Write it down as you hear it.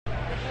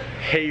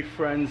Hey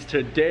friends,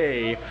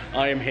 today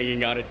I am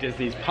hanging out at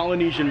Disney's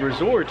Polynesian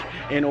Resort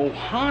and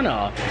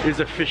Ohana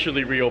is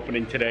officially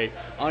reopening today.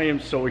 I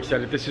am so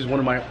excited. This is one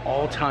of my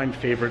all-time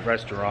favorite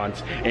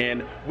restaurants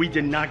and we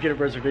did not get a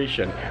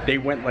reservation. They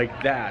went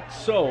like that.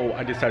 So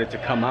I decided to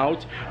come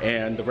out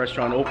and the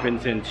restaurant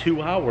opens in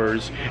 2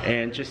 hours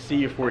and just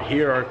see if we're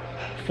here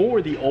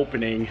for the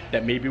opening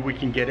that maybe we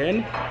can get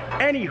in.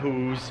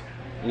 Anywho's,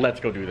 let's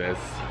go do this.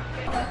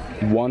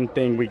 One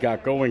thing we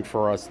got going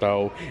for us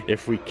though,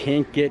 if we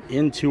can't get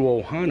into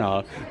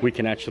Ohana, we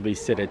can actually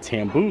sit at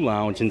Natepmm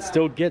Lounge and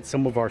still get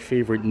some of our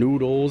favorite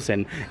noodles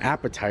and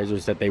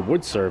appetizers that they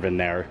would serve in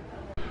there.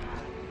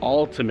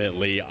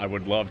 Ultimately, I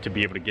would love to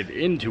be able to get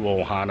into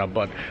Ohana,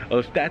 but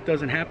if that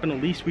doesn't happen,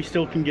 at least we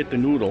still can get the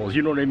noodles,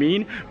 you know what I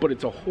mean? But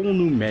it's a whole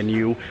new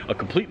menu, a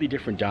completely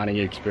different dining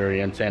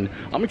experience, and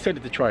I'm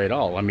excited to try it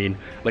all. I mean,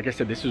 like I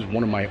said, this is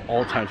one of my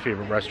all-time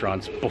favorite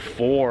restaurants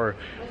before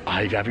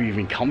I've ever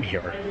even come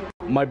here.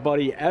 My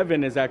buddy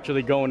Evan is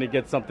actually going to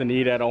get something to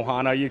eat at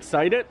Ohana. Are you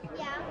excited?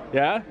 Yeah.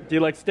 Yeah? Do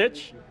you like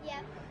Stitch? Yeah.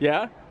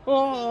 Yeah?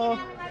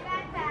 Oh,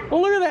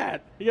 well, look at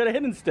that. You got a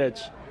hidden Stitch.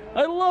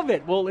 I love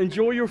it. Well,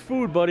 enjoy your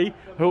food, buddy.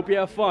 I hope you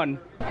have fun.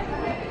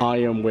 I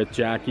am with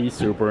Jackie,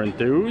 super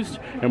enthused,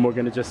 and we're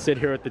gonna just sit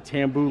here at the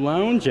Natepmm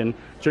Lounge and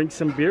drink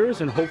some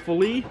beers and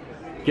hopefully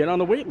get on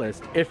the wait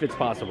list, if it's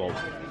possible.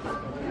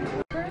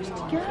 First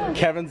guest.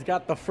 Kevin's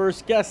got the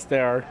first guest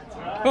there.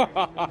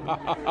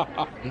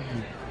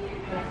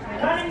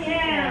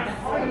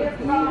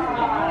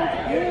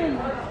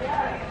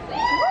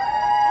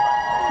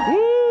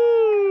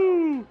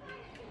 Woo!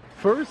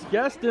 First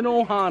guest in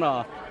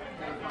Ohana.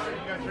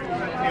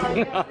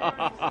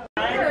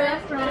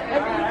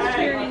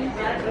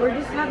 We're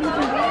just having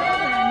some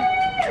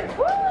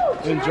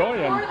fun.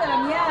 Enjoying.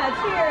 Yeah,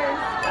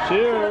 cheers.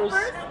 Cheers.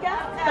 First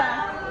guest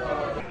back.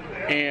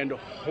 And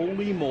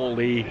holy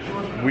moly,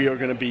 we are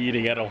gonna be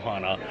eating at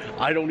Ohana.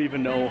 I don't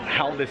even know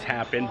how this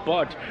happened,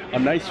 but a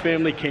nice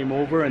family came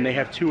over and they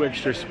have 2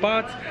 extra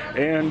spots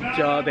and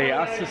they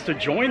asked us to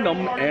join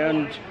them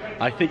and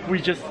I think we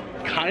just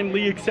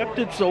kindly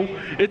accepted, so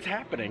it's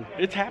happening.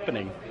 It's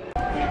happening.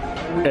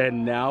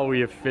 And now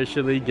we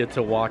officially get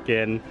to walk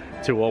in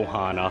to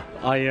Ohana.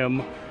 I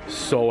am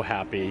so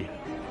happy.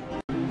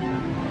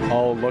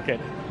 Oh, look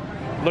at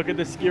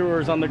the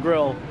skewers on the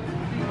grill.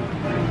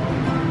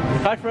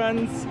 Hi,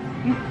 friends.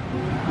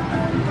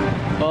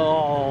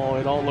 Oh,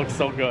 it all looks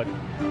so good.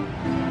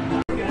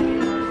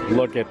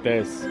 Look at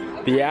this.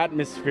 The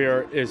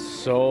atmosphere is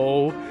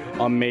so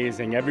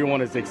amazing. Everyone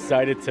is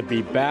excited to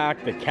be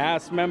back. The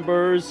cast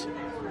members.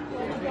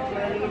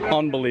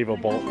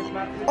 Unbelievable.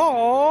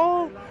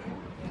 Oh,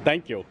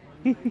 thank you.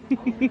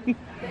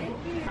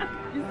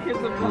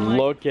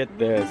 Look at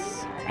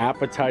this.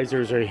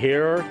 Appetizers are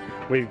here.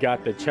 We've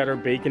got the cheddar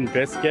bacon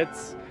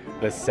biscuits,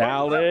 the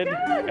salad,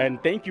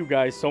 and thank you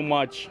guys so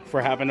much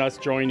for having us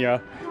join you.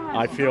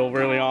 I feel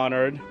really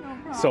honored.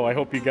 So I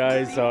hope you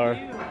guys are,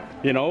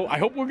 you know, I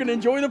hope we're gonna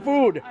enjoy the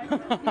food.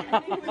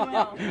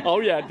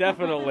 Oh yeah,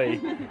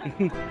 definitely.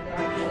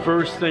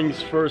 First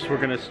things first, we're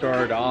gonna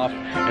start off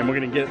and we're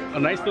gonna get a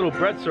nice little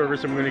bread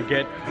service and we're gonna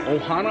get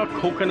Ohana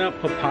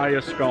coconut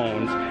papaya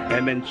scones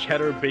and then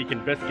cheddar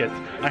bacon biscuits.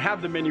 I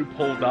have the menu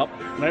pulled up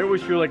and I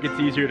always feel like it's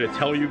easier to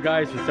tell you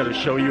guys instead of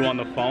show you on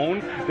the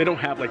phone. They don't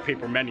have like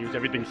paper menus,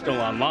 everything's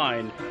still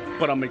online,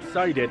 but I'm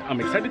excited.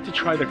 I'm excited to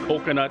try the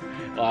coconut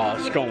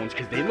scones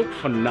because they look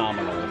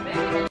phenomenal.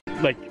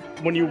 Like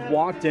when you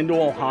walked into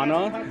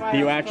Ohana,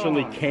 you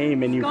actually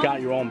came and you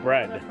got your own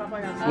bread.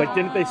 Like,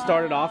 didn't they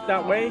start it off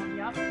that way?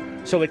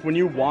 So like when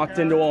you walked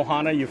into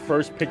Ohana, you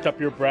first picked up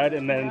your bread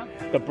and then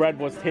the bread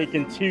was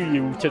taken to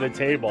you to the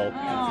table.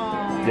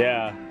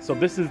 Yeah, so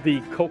this is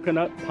the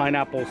coconut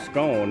pineapple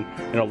scone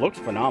and it looks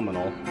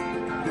phenomenal.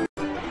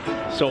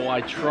 So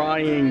I'm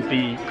trying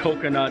the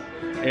coconut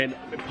and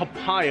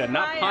papaya,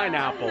 not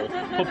pineapple,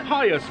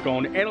 papaya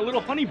scone and a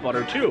little honey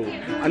butter too.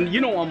 And you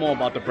know I'm all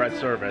about the bread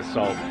service,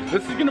 so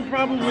this is gonna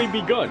probably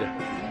be good.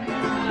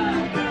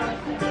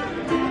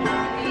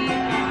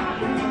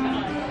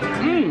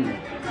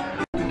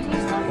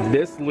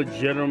 This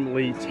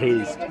legitimately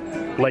tastes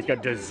like a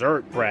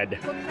dessert bread.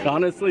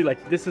 Honestly,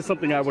 like this is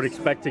something I would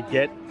expect to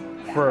get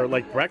for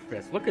like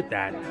breakfast. Look at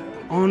that,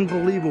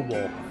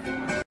 unbelievable.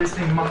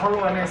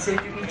 Mahalo, and I say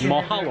to each and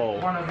every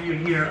one of you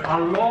here,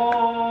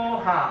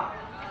 aloha.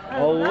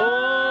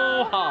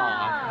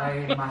 Aloha.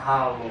 Hey,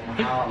 mahalo,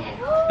 mahalo.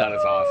 That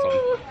is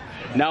awesome.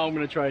 Now I'm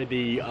going to try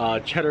the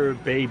cheddar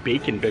bay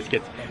bacon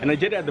biscuits. And I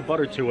did add the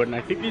butter to it. And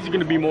I think these are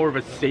going to be more of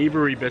a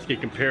savory biscuit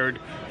compared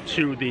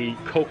to the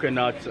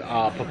coconut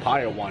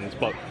papaya ones.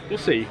 But we'll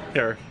see.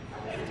 Here.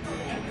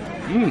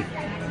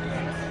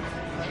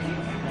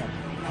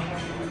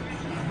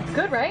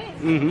 Good, right?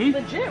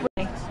 Legit.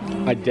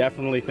 I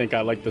definitely think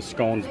I like the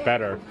scones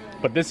better,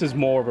 but this is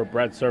more of a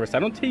bread service. I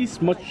don't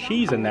taste much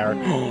cheese in there,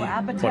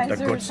 but the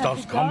good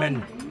stuff's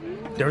coming.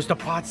 There's the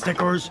pot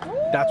stickers.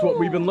 That's what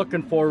we've been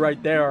looking for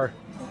right there.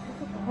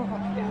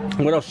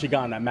 What else you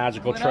got on that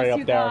magical tray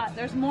up there?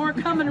 There's more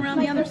coming around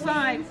the other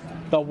side.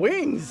 The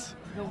wings?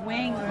 The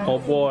wing. Oh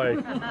boy.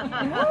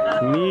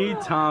 Me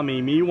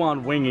Tommy, me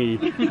want wingy.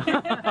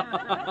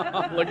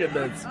 Look at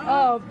this.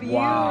 Oh, beautiful.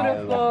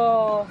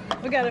 Wow.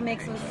 We gotta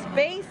make some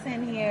space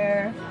in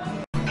here.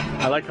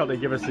 I like how they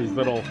give us these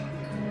little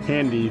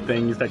handy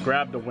things that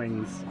grab the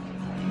wings.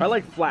 I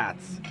like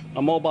flats.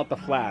 I'm all about the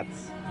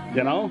flats,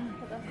 you know?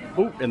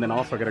 Ooh, and then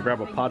also I gotta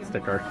grab a pot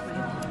sticker.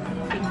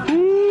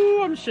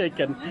 Ooh, I'm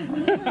shaking.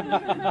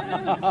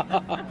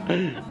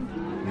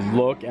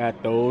 Look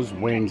at those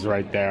wings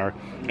right there.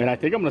 And I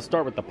think I'm gonna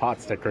start with the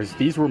pot stickers.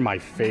 These were my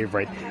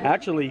favorite.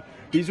 Actually,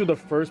 these were the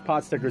first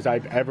pot stickers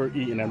I've ever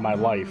eaten in my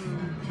life.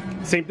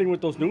 Same thing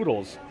with those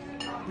noodles.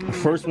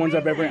 First ones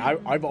I've ever,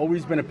 I've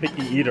always been a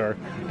picky eater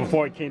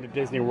before I came to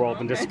Disney World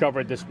and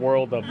discovered this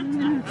world of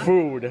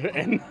food.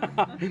 And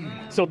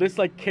so this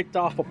like kicked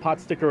off a pot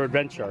sticker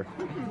adventure.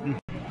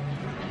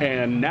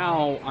 And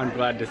now I'm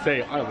glad to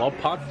say I love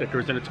pot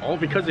stickers, and it's all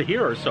because of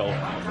here. So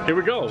here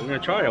we go, we're gonna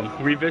try them.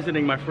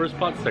 Revisiting my first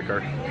pot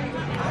sticker.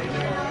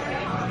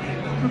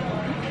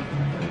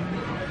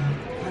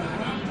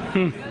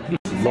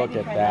 Look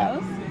at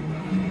that.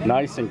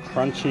 Nice and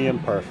crunchy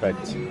and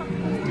perfect.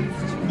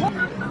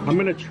 I'm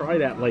gonna try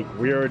that like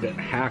weird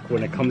hack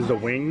when it comes to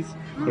wings,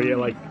 where you're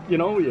like, you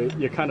know,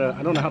 you kind of,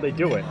 I don't know how they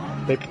do it.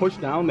 They push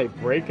down, they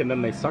break, and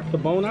then they suck the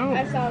bone out.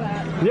 I saw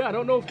that. Yeah, I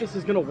don't know if this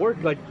is gonna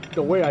work like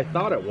the way I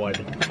thought it would.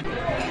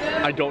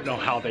 I don't know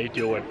how they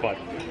do it, but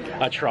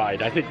I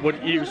tried. I think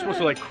what you're supposed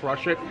to like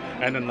crush it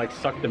and then like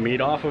suck the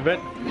meat off of it.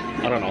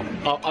 I don't know.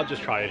 I'll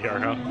just try it here,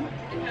 huh?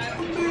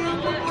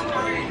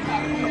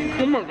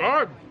 Oh my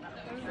god!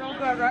 So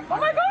good, right? Oh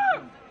my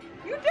god!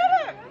 You did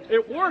it!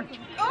 It worked!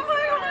 Oh my god!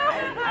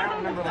 I don't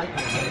remember liking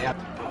it.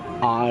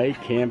 I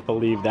can't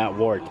believe that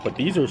worked, but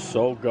these are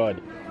so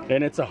good.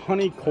 And it's a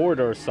honey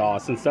corridor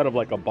sauce instead of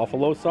like a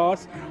buffalo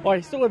sauce. Oh,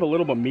 I still have a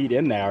little bit of meat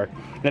in there.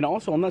 And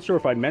also, I'm not sure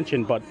if I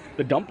mentioned, but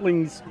the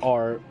dumplings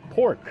are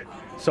pork.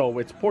 So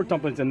it's pork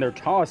dumplings and they're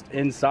tossed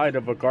inside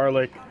of a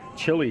garlic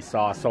chili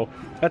sauce. So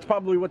that's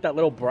probably what that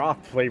little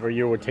broth flavor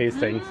you were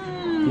tasting,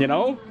 you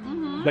know?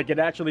 Like it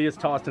actually is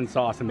tossed in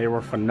sauce, and they were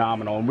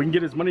phenomenal. And we can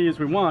get as many as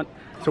we want,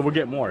 so we'll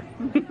get more.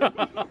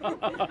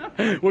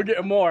 We're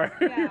getting more.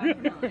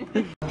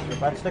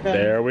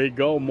 There we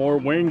go, more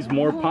wings,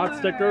 more pot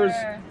stickers.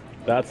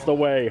 That's the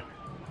way.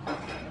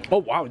 Oh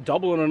wow,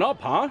 doubling it up,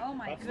 huh? Oh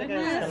my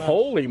goodness.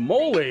 Holy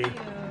moly!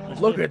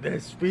 Look at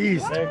this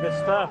feast. Very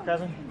good stuff,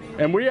 cousin.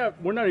 And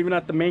we're not even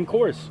at the main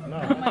course. No.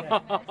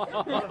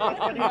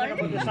 What do you think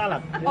about the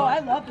salad? Oh, I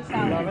love the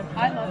salad.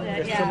 I love it,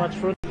 There's yeah. so much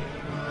fruit.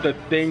 The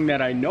thing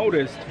that I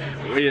noticed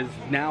is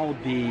now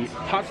the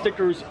pot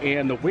stickers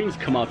and the wings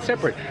come out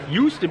separate.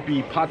 Used to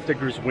be pot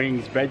stickers,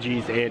 wings,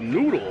 veggies, and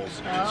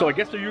noodles. So I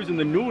guess they're using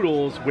the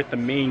noodles with the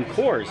main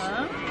course.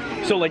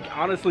 So like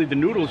honestly, the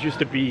noodles used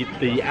to be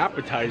the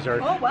appetizer,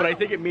 but I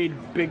think it made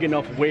big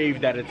enough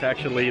wave that it's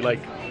actually like,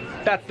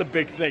 that's the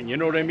big thing, you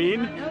know what I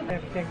mean?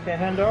 Can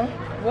handle?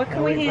 What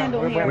can we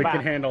handle here? We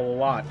can handle a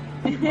lot.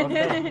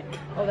 Okay.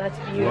 Oh, that's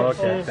beautiful. Look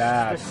at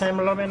that. The same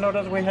lomi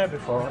noodles we had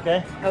before,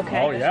 okay?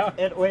 Okay. Oh yeah.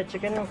 8-way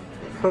chicken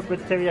cooked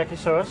with teriyaki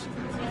sauce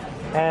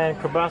and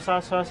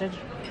kielbasa sausage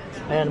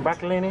and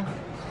broccolini.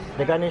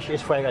 The garnish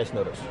is fried rice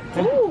noodles.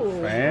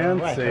 Ooh.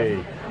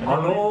 Fancy.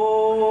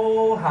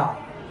 Aloha.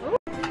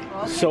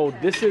 So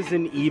this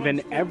isn't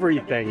even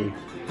everything.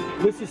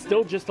 This is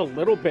still just a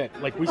little bit.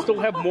 Like we still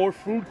have more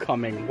food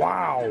coming.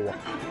 Wow.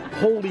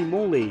 Holy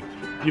moly.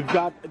 You've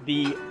got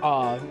the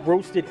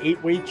roasted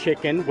 8-way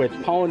chicken with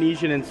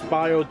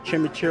Polynesian-inspired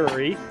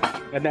chimichurri,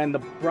 and then the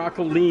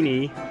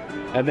broccolini,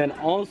 and then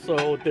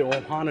also the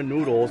Ohana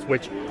noodles,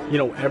 which, you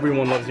know,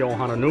 everyone loves the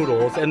Ohana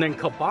noodles, and then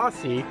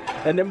kabasi,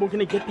 and then we're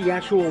gonna get the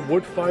actual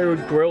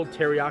wood-fired grilled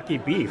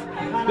teriyaki beef.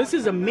 This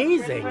is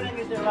amazing.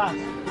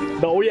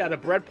 Oh yeah, the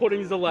bread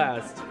pudding's the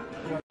last.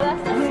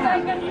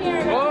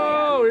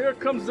 Oh, here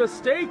comes the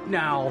steak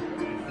now.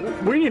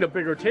 We need a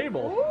bigger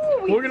table.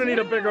 Ooh, we're gonna need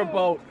a bigger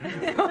boat.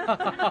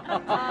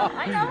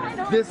 I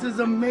know. This is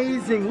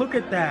amazing. Look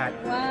at that.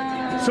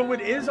 Wow. So it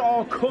is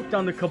all cooked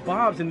on the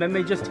kebabs, and then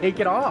they just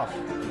take it off.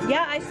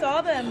 Yeah, I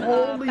saw them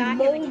Holy back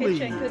moly. in the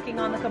kitchen cooking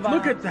on the kebab.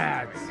 Look at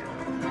that.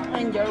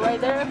 And you're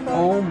right there.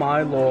 Oh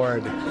my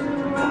lord.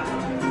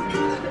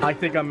 I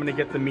think I'm gonna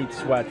get the meat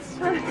sweats.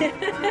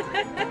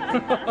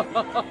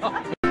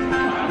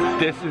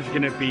 This is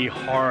gonna be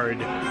hard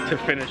to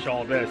finish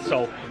all this.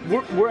 So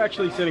we're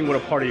actually sitting with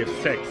a party of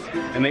 6,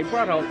 and they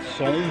brought out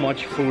so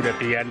much food at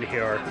the end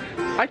here.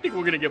 I think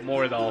we're gonna get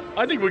more though.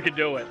 I think we could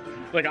do it.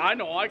 Like I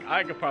know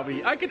I could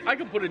probably I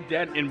could put a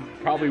dent in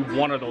probably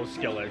one of those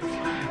skillets.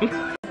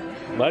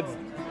 Let's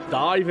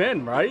dive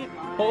in, right?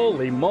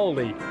 Holy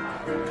moly.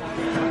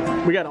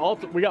 We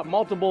got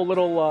multiple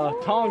little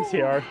tongs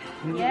here.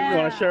 Yeah. You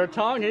want to share a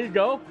tong? Here you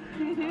go.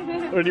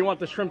 Or do you want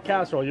the shrimp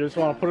casserole? You just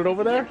want to put it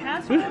over there?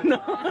 Casserole?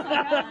 No.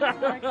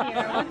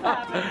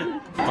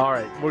 Oh, all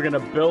right, we're gonna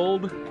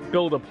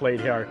build a plate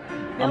here.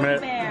 I'm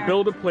gonna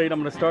build a plate. I'm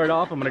gonna start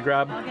off. I'm gonna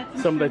grab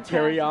some of the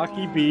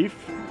teriyaki beef.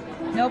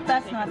 Nope,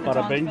 that's not the Bada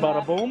tongs bing, for bada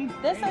that. boom.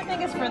 This I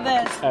think is for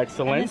this.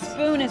 Excellent. And the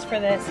spoon is for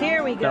this.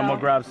 Here we go. Then we'll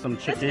grab some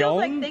This chicken. feels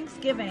like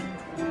Thanksgiving,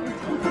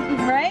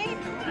 right?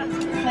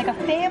 Like a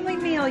family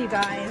meal, you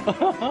guys.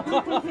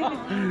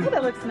 Ooh,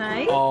 that looks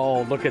nice.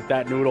 Oh, look at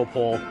that noodle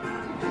pull.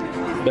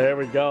 There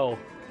we go.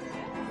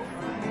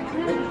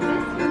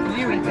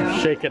 Here we go.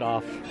 Shake it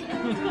off.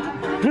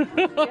 Get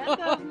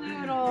those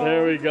noodles.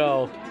 There we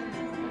go.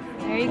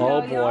 There you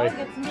Oh go. boy. Y'all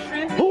get some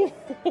shrimp.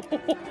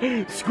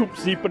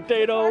 Scoopsy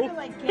potato. Hard to,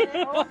 like, get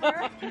it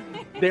over.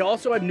 They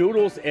also had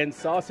noodles and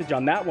sausage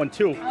on that one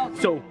too. Oh,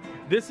 so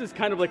this is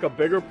kind of like a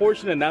bigger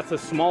portion and that's a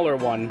smaller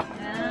one.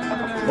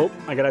 Ah. Oh,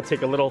 I gotta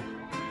take a little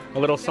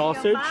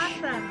sausage,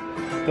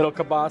 little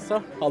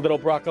kielbasa, a little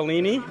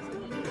broccolini.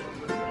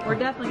 We're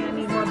definitely gonna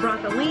need more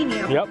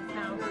broccolini. Yep.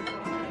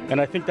 And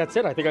I think that's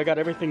it. I think I got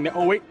everything there.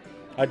 Oh wait,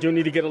 I do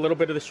need to get a little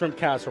bit of the shrimp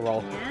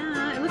casserole.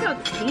 Yeah, look how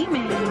it's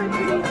steaming.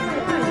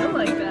 I feel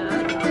like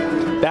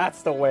that.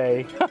 That's the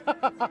way.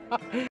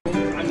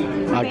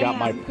 I got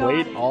my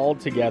plate all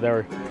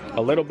together.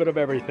 A little bit of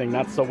everything,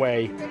 that's the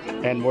way.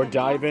 And we're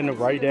diving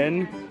right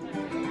in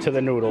to the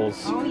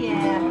noodles. Oh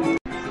yeah.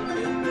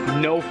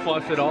 No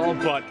fuss at all,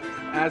 but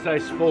as I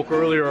spoke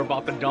earlier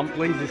about the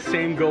dumplings, the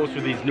same goes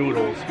for these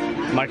noodles.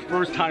 My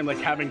first time like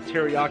having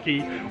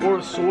teriyaki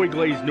or soy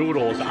glazed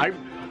noodles.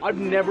 I've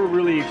never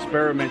really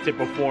experimented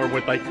before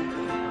with like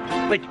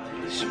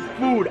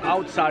food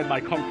outside my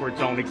comfort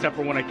zone, except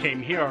for when I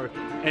came here.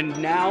 And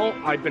now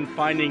I've been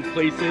finding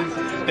places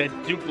that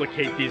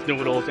duplicate these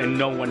noodles and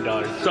no one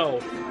does. So,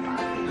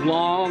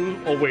 long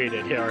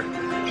awaited here.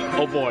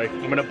 Oh boy,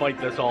 I'm gonna bite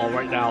this all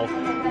right now.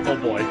 Oh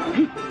boy.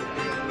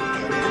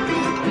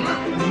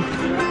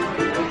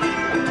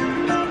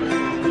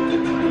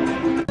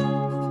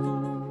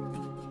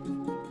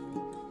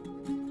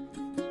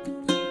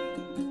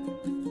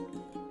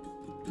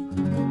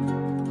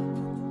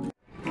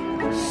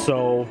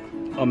 So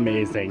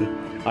amazing.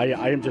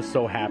 I am just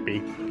so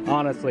happy,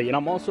 honestly. And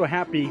I'm also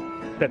happy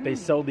that they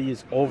sell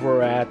these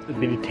over at the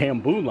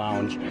Natepmm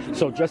Lounge.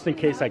 So just in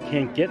case I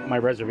can't get my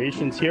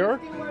reservations here,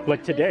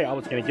 like today I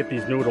was gonna get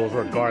these noodles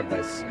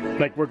regardless.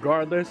 Like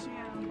regardless,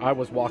 I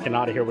was walking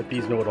out of here with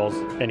these noodles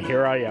and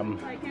here I am.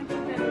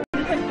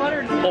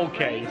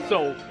 Okay,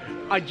 so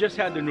I just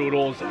had the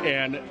noodles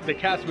and the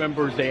cast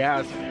members, they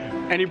asked,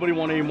 anybody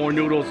want any more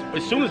noodles?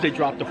 As soon as they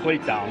dropped the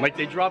plate down, like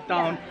they dropped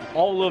down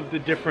all of the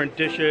different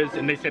dishes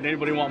and they said,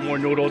 anybody want more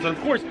noodles? And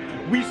of course,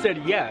 we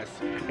said yes.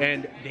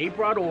 And they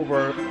brought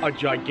over a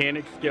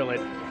gigantic skillet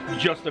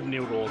just of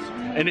noodles.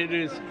 And it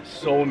is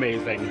so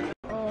amazing.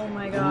 Oh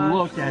my god.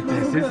 Look at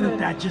this, isn't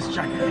that just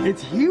gigantic?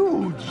 It's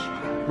huge,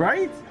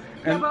 right?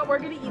 Yeah, but we're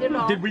gonna eat it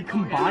all. Did we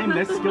combine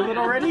this skillet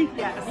already?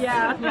 Yes.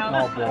 Yeah.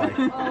 Oh boy.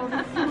 Oh,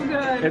 that's so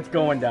good. It's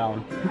going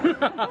down.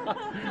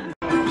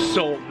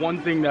 So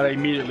one thing that I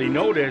immediately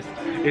noticed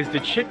is the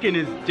chicken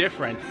is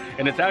different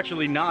and it's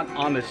actually not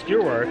on the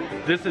skewer.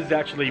 This is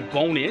actually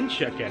bone-in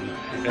chicken.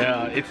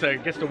 It's I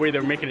guess the way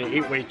they're making an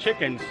 8-way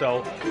chicken.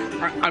 So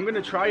I'm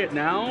gonna try it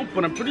now,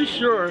 but I'm pretty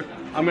sure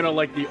I'm gonna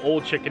like the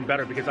old chicken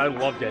better because I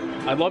loved it.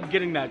 I love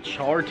getting that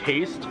char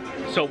taste.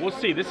 So we'll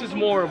see. This is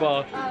more of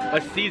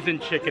a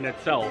seasoned chicken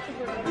itself.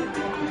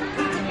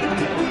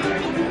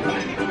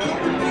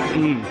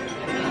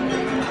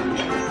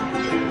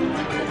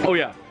 Oh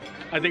yeah.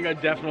 I think I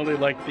definitely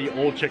like the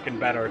old chicken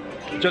better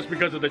just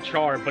because of the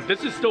char, but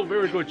this is still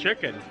very good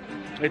chicken.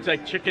 It's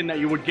like chicken that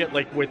you would get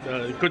like with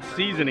good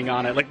seasoning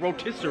on it, like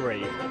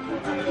rotisserie.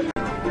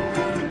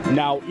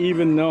 Now,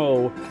 even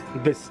though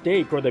the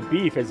steak or the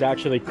beef is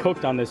actually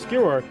cooked on the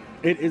skewer,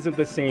 it isn't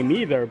the same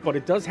either, but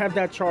it does have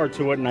that char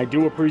to it, and I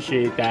do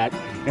appreciate that.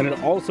 And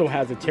it also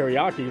has a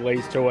teriyaki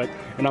glaze to it,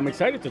 and I'm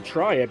excited to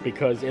try it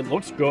because it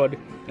looks good,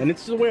 and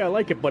it's the way I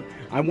like it. But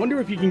I wonder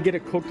if you can get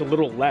it cooked a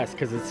little less,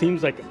 because it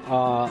seems like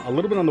a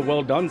little bit on the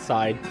well done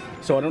side,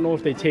 so I don't know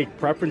if they take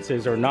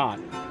preferences or not.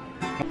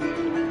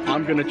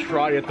 I'm gonna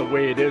try it the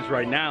way it is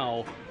right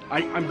now.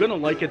 I'm gonna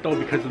like it though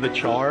because of the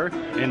char,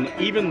 and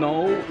even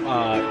though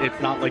it's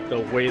not like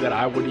the way that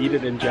I would eat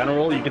it in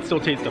general, you can still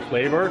taste the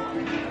flavor.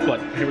 But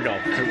here we go.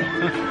 Here we go.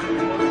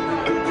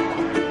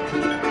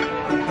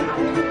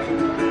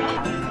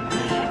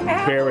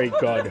 Very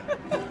good.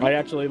 I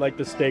actually like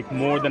the steak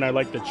more than I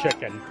like the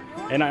chicken.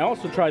 And I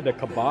also tried the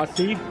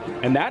kielbasa,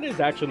 and that is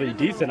actually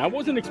decent. I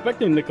wasn't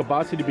expecting the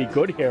kielbasa to be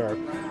good here,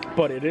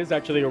 but it is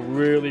actually a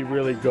really,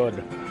 really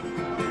good.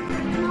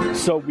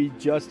 So we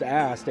just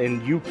asked,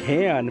 and you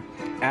can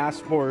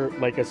ask for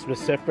like a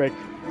specific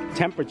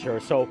temperature.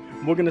 So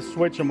we're gonna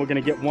switch and we're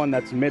gonna get one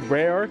that's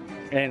mid-rare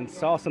and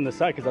sauce on the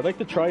side because I'd like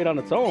to try it on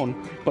its own,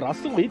 but I'll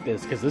still eat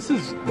this because this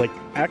is like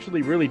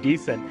actually really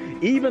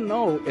decent. Even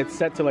though it's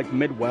set to like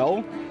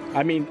mid-well,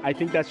 I mean, I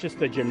think that's just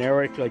the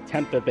generic like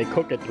temp that they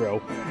cook it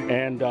through.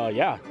 And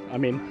yeah, I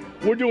mean,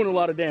 we're doing a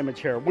lot of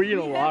damage here. We're eating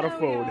a lot of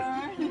food.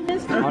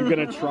 I'm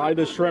gonna try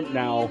the shrimp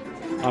now.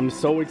 I'm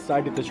so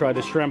excited to try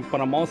the shrimp, but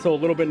I'm also a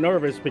little bit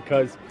nervous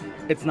because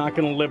it's not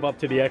gonna live up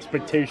to the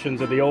expectations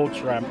of the old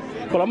shrimp,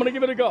 but I'm gonna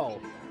give it a go.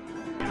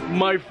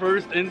 My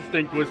first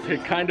instinct was to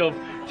kind of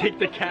take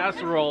the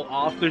casserole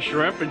off the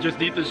shrimp and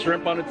just eat the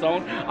shrimp on its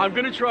own. I'm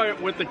gonna try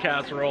it with the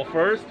casserole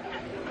first,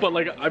 but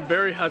like I'm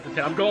very hesitant.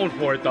 I'm going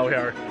for it though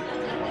here.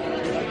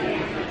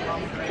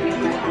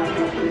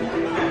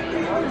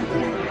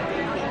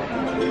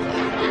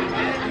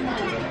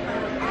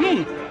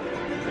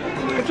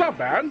 It's not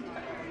bad.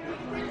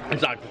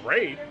 It's not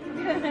great.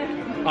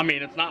 I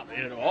mean, it's not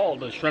at all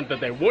the shrimp that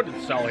they would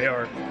sell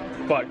here,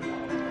 but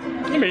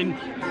I mean,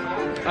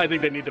 I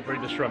think they need to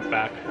bring the shrimp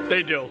back.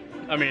 They do.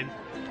 I mean,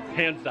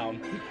 hands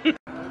down.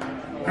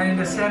 And in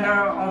the center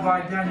of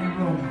our dining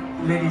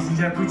room, ladies and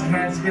gentlemen, put your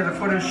hands together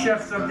for the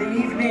chefs of the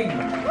evening.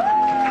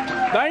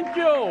 Thank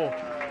you.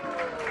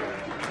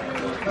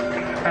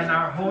 And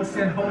our hosts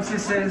and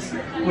hostesses,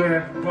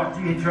 we're brought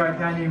you into our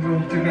dining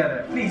room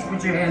together. Please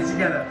put your hands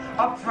together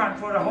up front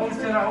for the hosts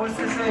and the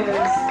hostesses.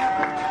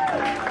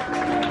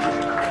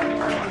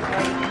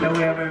 Now we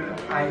have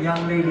a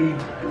young lady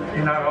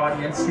in our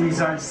audience.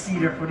 She's our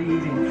seater for the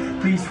evening.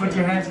 Please put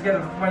your hands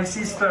together for my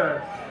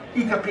sister,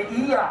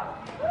 Ikapiia.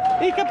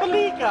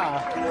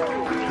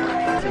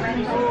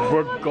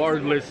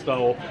 Regardless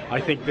though, I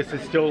think this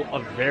is still a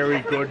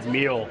very good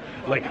meal.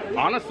 Like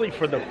honestly,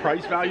 for the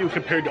price value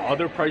compared to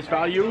other price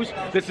values,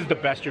 this is the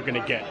best you're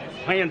gonna get,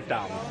 hands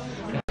down.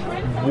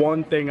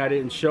 One thing I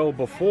didn't show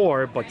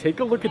before, but take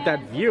a look at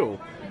that view.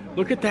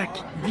 Look at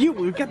that view,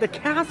 we've got the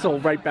castle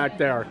right back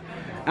there.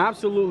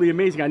 Absolutely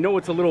amazing. I know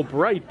it's a little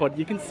bright, but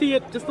you can see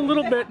it just a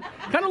little bit.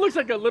 Kind of looks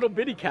like a little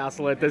bitty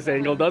castle at this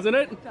angle, doesn't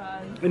it? It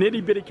does. An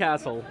itty bitty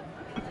castle.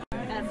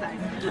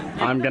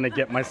 I'm gonna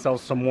get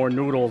myself some more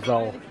noodles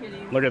though.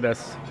 Look at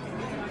this.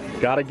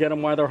 Gotta get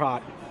them while they're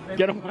hot.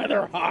 Get them while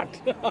they're hot.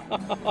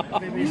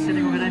 Maybe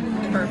sitting over there.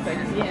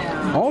 Perfect.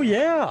 Yeah. Oh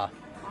yeah.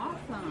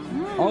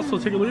 Awesome. Also,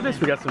 take a look at this.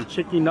 We got some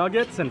chicken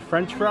nuggets and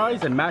French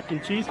fries and mac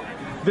and cheese.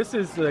 This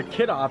is the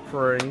kid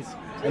offerings.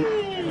 And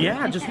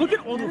yeah, just look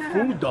at all the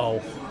food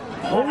though.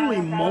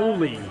 Holy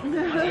moly.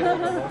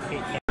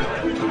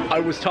 I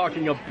was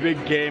talking a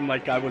big game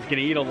like I was gonna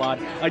eat a lot.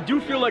 I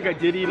do feel like I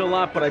did eat a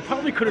lot, but I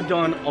probably could have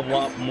done a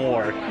lot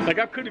more. Like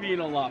I could have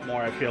eaten a lot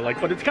more, I feel like,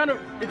 but it's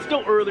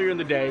still earlier in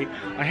the day.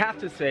 I have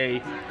to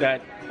say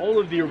that all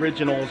of the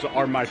originals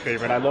are my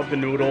favorite. I love the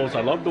noodles,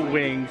 I love the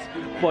wings,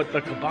 but the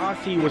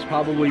kibasi was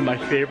probably my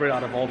favorite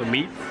out of all the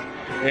meats.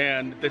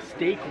 And the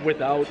steak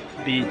without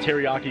the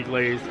teriyaki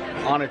glaze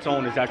on its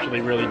own is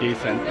actually really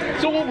decent.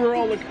 So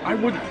overall, like I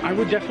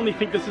would definitely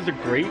think this is a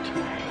great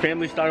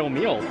family style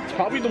meal. It's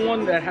probably the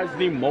one that has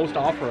the most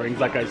offerings,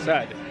 like I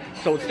said.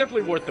 So it's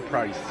definitely worth the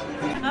price.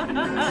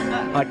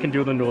 I can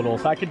do the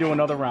noodles. I can do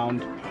another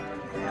round.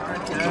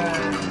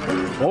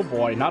 Oh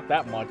boy, not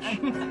that much.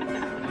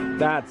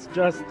 That's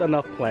just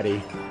enough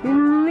plenty.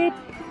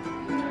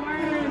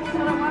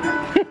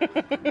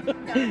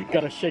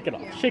 Gotta shake it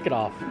off, shake it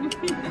off.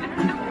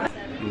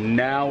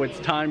 Now it's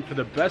time for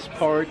the best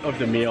part of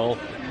the meal,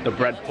 the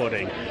bread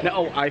pudding.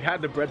 Now, I've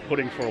had the bread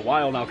pudding for a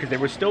while now because they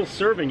were still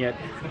serving it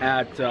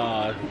at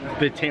the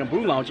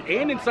Natepmm Lounge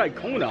and inside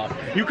Kona.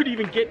 You could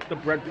even get the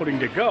bread pudding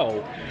to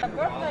go.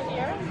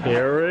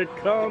 Here it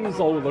comes.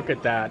 Oh, look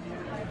at that.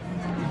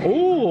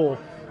 Oh,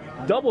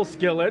 double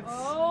skillets.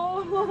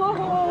 Oh,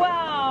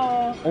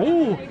 wow.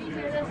 Oh.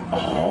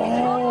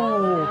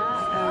 Oh.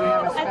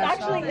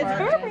 Actually, it's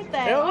her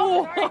birthday.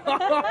 Oh.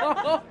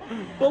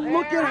 But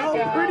look at how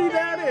pretty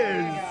that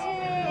is.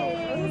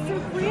 It's so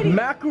pretty.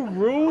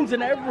 Macaroons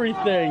and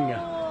everything.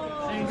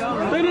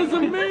 That is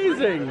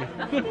amazing.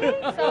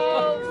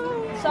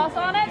 So, sauce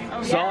on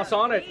it? Sauce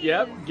on it,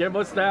 yep. Give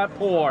us that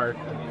pour.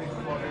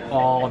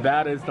 Oh,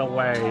 that is the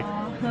way.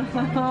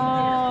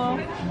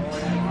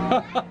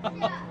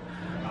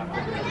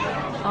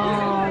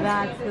 Oh,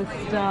 that's the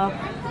stuff.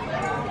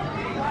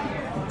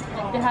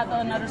 You have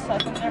another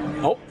sauce in there.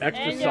 Oh,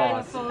 extra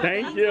sauce.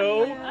 Thank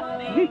you.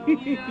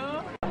 Thank you.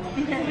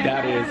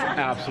 That is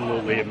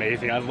absolutely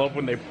amazing. I love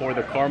when they pour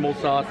the caramel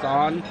sauce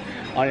on.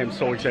 I am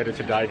so excited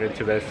to dive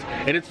into this.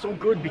 And it's so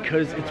good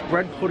because it's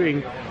bread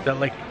pudding that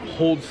like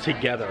holds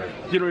together.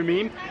 You know what I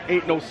mean?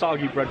 Ain't no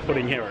soggy bread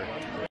pudding here.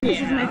 This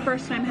is my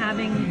first time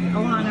having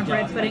Ohana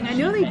bread pudding. I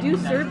know they do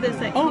serve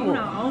this at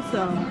Kona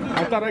also.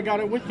 I thought I got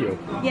it with you.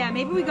 Yeah,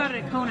 maybe we got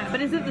it at Kona,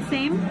 but is it the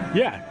same?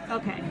 Yeah.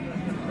 Okay.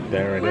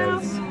 There it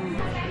is.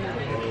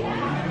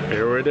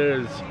 Here it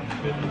is.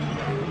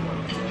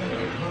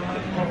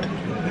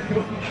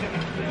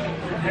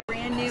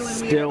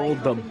 Still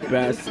the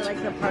best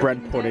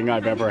bread pudding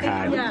I've ever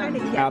had.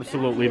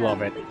 Absolutely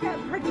love it.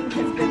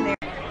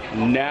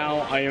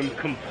 Now I am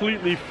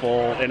completely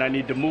full and I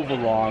need to move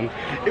along.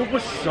 It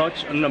was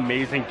such an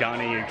amazing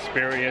dining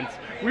experience.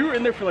 We were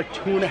in there for like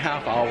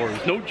 2.5 hours,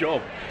 no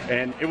joke.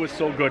 And it was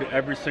so good,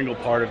 every single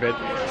part of it.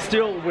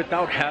 Still,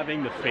 without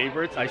having the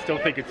favorites, I still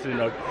think it's an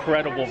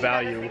incredible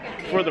value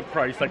for the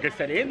price, like I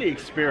said, and the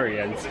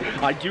experience.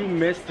 I do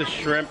miss the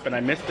shrimp and I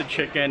miss the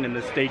chicken and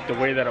the steak the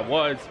way that it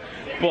was,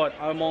 but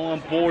I'm all on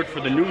board for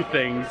the new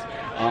things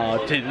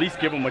to at least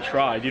give them a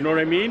try. Do you know what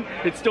I mean?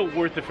 It's still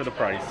worth it for the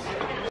price.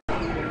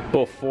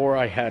 Before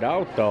I head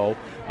out though,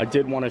 I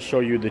did want to show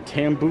you the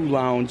Tambu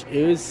Lounge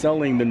is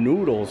selling the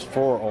noodles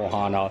for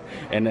Ohana,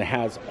 and it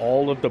has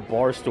all of the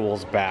bar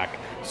stools back.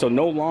 So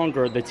no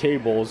longer the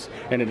tables,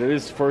 and it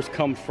is first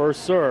come,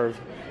 first serve.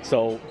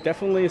 So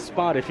definitely a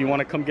spot if you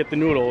want to come get the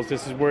noodles.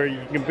 This is where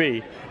you can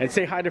be. And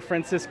say hi to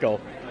Francisco.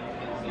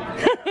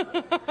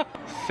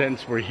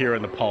 Since we're here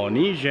in the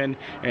Polynesian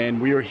and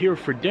we are here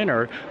for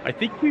dinner, I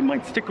think we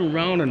might stick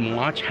around and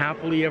watch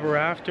Happily Ever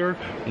After,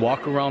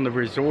 walk around the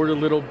resort a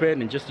little bit,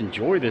 and just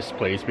enjoy this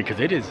place because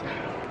it is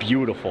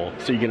beautiful.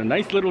 So you get a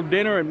nice little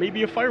dinner and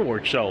maybe a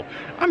fireworks show.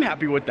 I'm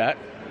happy with that.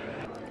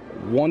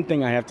 One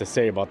thing I have to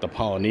say about the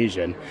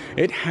Polynesian,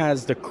 it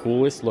has the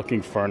coolest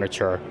looking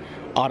furniture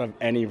out of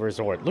any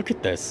resort. Look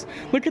at this.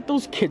 Look at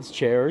those kids'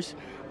 chairs.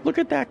 Look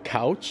at that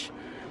couch.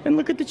 And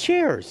look at the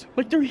chairs.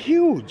 Like, they're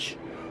huge.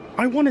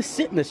 I want to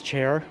sit in this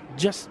chair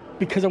just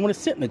because I want to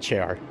sit in the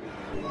chair.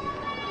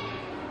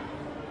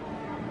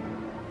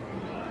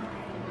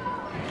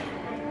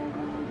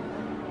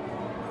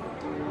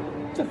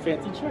 It's a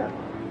fancy chair.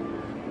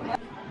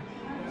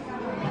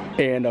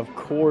 And of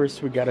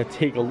course, we got to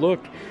take a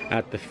look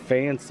at the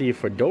fancy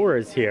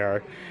fedoras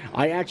here.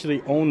 I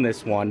actually own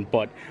this one,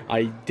 but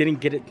I didn't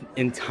get it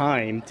in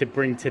time to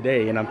bring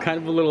today, and I'm kind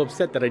of a little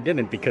upset that I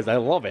didn't because I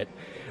love it.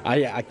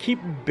 I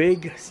keep a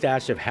big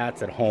stash of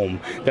hats at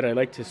home that I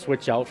like to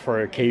switch out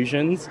for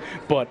occasions,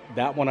 but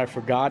that one I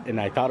forgot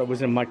and I thought it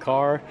was in my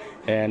car,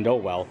 and oh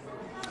well.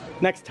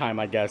 Next time,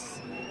 I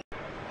guess.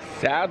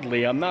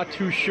 Sadly, I'm not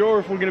too sure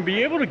if we're going to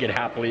be able to get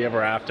Happily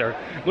Ever After.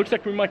 Looks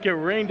like we might get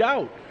rained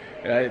out.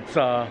 It's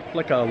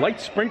like a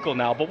light sprinkle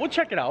now, but we'll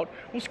check it out.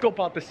 We'll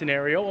scope out the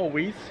scenario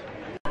always.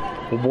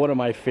 One of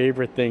my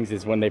favorite things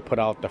is when they put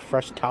out the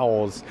fresh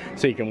towels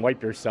so you can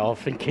wipe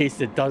yourself in case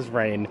it does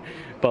rain.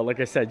 But like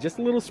I said, just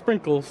little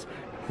sprinkles.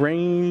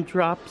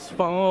 Raindrops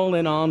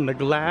falling on the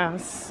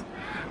glass.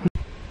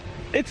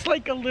 It's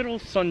like a little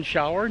sun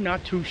shower,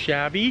 not too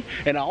shabby.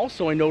 And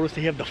also I noticed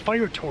they have the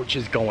fire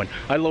torches going.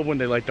 I love when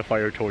they light the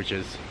fire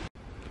torches.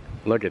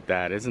 Look at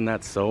that, isn't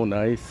that so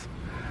nice?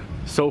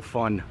 So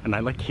fun, and I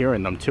like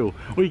hearing them too.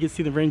 Oh, you can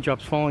see the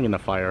raindrops falling in the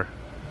fire.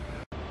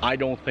 I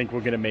don't think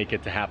we're gonna make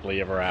it to Happily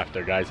Ever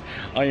After, guys.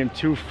 I am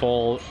too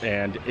full,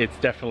 and it's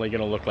definitely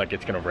gonna look like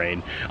it's gonna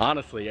rain.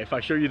 Honestly, if I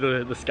show you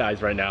the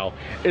skies right now,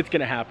 it's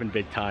gonna happen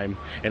big time,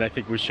 and I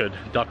think we should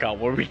duck out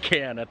where we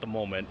can at the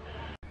moment.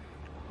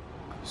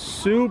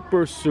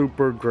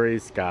 Super gray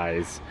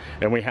skies,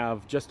 and we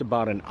have just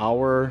about an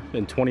hour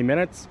and 20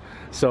 minutes,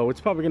 so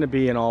it's probably gonna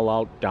be an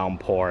all-out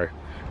downpour.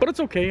 But it's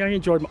okay, I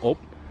enjoyed my, oh,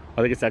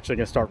 I think it's actually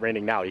gonna start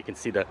raining now. You can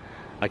see the,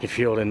 I can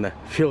feel it in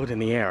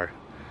the air.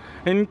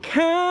 And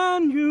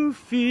can you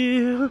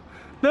feel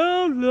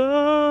the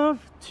love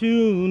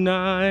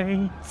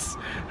tonight?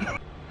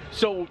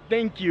 So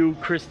thank you,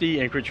 Christy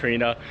and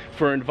Katrina,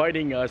 for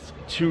inviting us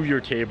to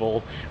your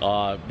table.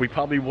 We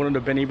probably wouldn't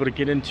have been able to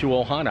get into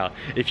Ohana.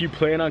 If you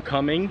plan on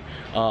coming,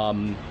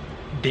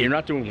 they're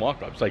not doing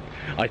walk-ups. Like,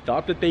 I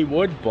thought that they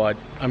would, but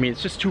I mean,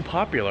 it's just too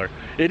popular.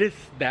 It is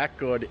that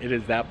good, it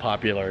is that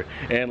popular.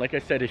 And like I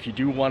said, if you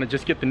do want to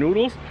just get the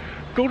noodles,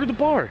 go to the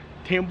bar.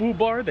 Tambu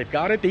bar, they've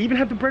got it. They even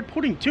have the bread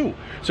pudding too,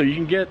 so you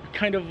can get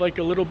kind of like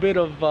a little bit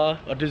of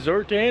a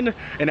dessert and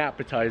an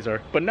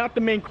appetizer, but not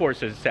the main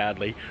courses,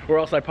 sadly, or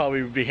else I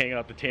probably would be hanging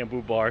out the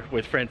Tambu bar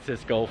with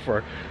Francisco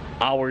for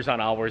hours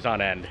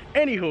on end.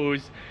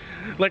 Anywho's,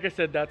 like I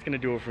said, that's gonna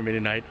do it for me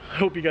tonight. I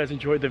hope you guys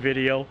enjoyed the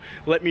video.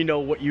 Let me know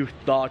what you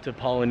thought of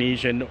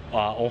Polynesian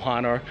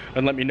Ohana,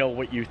 and let me know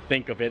what you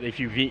think of it if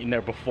you've eaten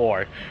there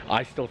before.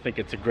 I still think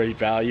it's a great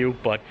value,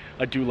 but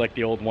I do like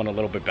the old one a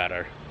little bit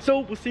better. So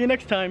we'll see you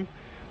next time.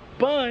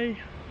 Bye.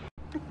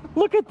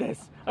 Look at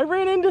this. I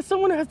ran into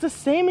someone who has the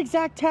same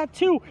exact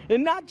tattoo,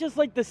 and not just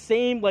like the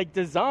same like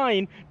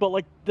design, but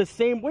like the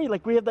same way.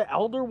 Like we have the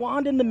elder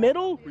wand in the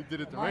middle. We did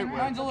it the right way.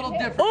 Mine's a little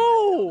different.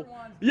 Oh,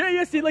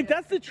 yeah, see, like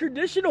that's the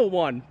traditional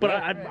one.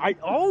 But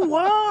oh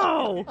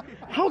wow,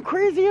 how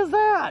crazy is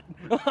that?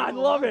 I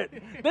love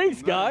it.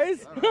 Thanks,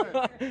 guys.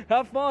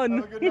 Have fun.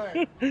 Have a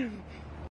good night.